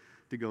church,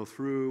 to go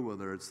through,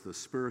 whether it's the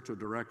spiritual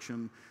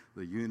direction,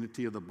 the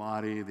unity of the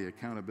body, the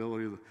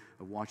accountability of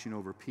watching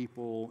over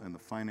people, and the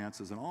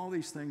finances, and all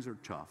these things are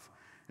tough.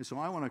 And so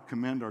I want to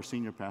commend our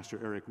senior pastor,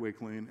 Eric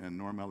Wakeling, and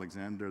Norm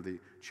Alexander, the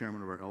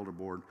chairman of our elder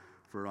board,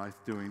 for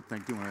doing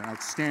an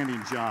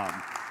outstanding job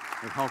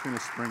of helping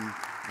us bring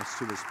us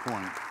to this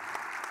point.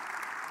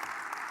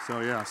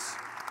 So yes,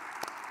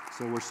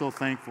 so we're so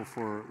thankful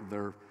for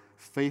their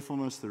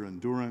faithfulness, their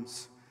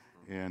endurance,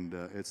 and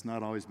it's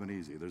not always been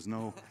easy.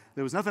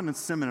 There was nothing in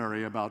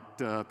seminary about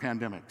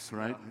pandemics,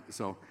 right?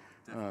 So,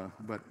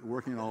 but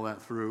working all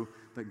that through,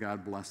 that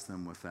God bless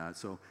them with that.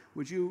 So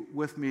would you,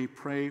 with me,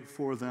 pray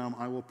for them?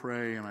 I will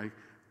pray, and I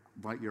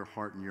invite your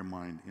heart and your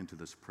mind into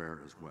this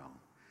prayer as well.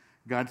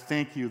 God,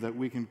 thank you that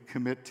we can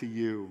commit to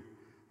you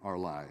our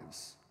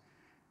lives.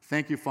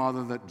 Thank you,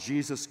 Father, that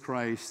Jesus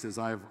Christ, as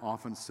I've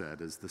often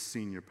said, is the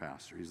senior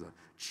pastor. He's the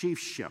chief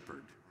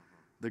shepherd,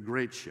 the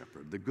great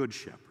shepherd, the good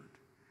shepherd.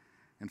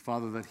 And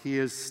Father, that he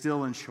is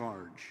still in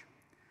charge.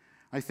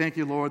 I thank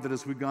you, Lord, that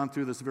as we've gone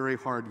through this very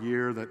hard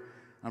year, that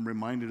I'm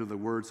reminded of the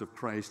words of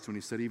Christ when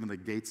he said, even the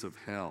gates of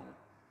hell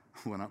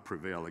will not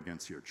prevail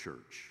against your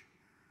church.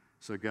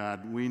 So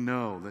God, we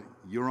know that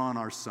you're on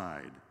our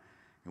side,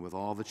 and with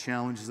all the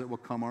challenges that will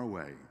come our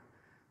way,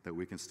 that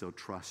we can still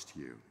trust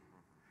you.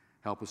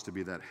 Help us to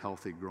be that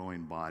healthy,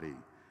 growing body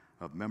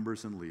of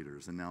members and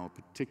leaders. And now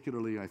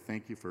particularly, I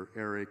thank you for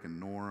Eric and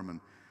Norm and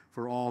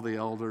for all the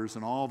elders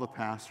and all the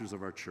pastors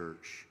of our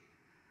church.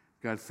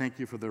 God, thank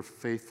you for their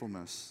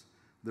faithfulness,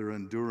 their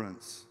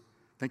endurance.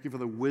 Thank you for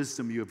the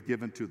wisdom you have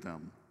given to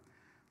them,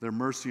 their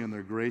mercy and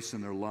their grace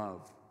and their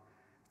love.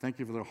 Thank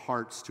you for their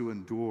hearts to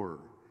endure,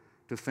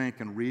 to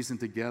think and reason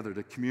together,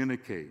 to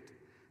communicate,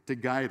 to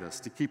guide us,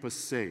 to keep us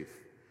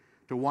safe,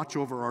 to watch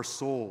over our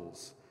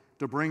souls,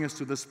 to bring us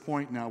to this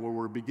point now where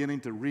we're beginning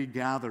to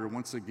regather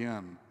once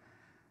again,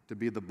 to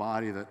be the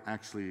body that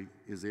actually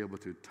is able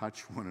to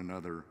touch one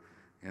another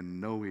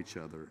and know each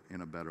other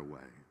in a better way.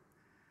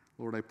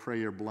 Lord, I pray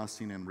your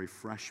blessing and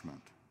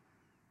refreshment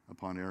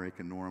upon Eric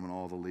and Norm and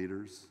all the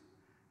leaders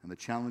and the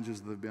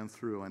challenges that they've been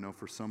through. I know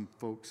for some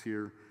folks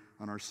here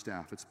on our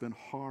staff, it's been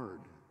hard.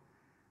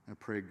 I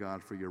pray,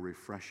 God, for your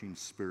refreshing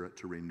spirit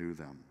to renew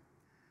them,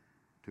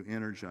 to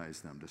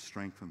energize them, to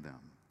strengthen them,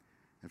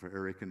 and for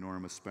Eric and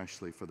Norm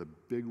especially for the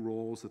big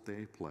roles that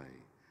they play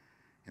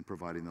in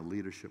providing the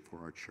leadership for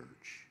our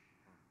church.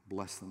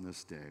 Bless them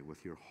this day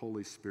with your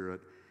Holy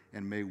Spirit,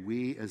 and may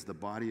we as the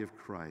body of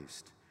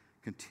Christ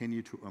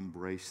continue to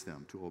embrace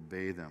them, to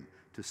obey them,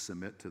 to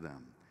submit to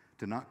them,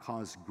 to not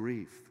cause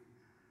grief,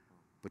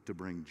 but to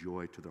bring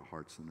joy to their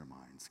hearts and their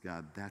minds.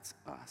 God, that's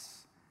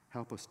us.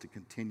 Help us to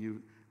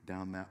continue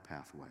down that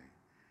pathway,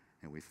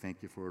 and we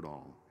thank you for it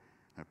all.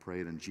 I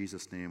pray it in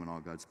Jesus' name, and all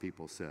God's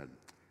people said,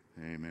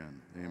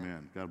 amen.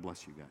 Amen. God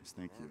bless you guys.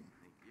 Thank you.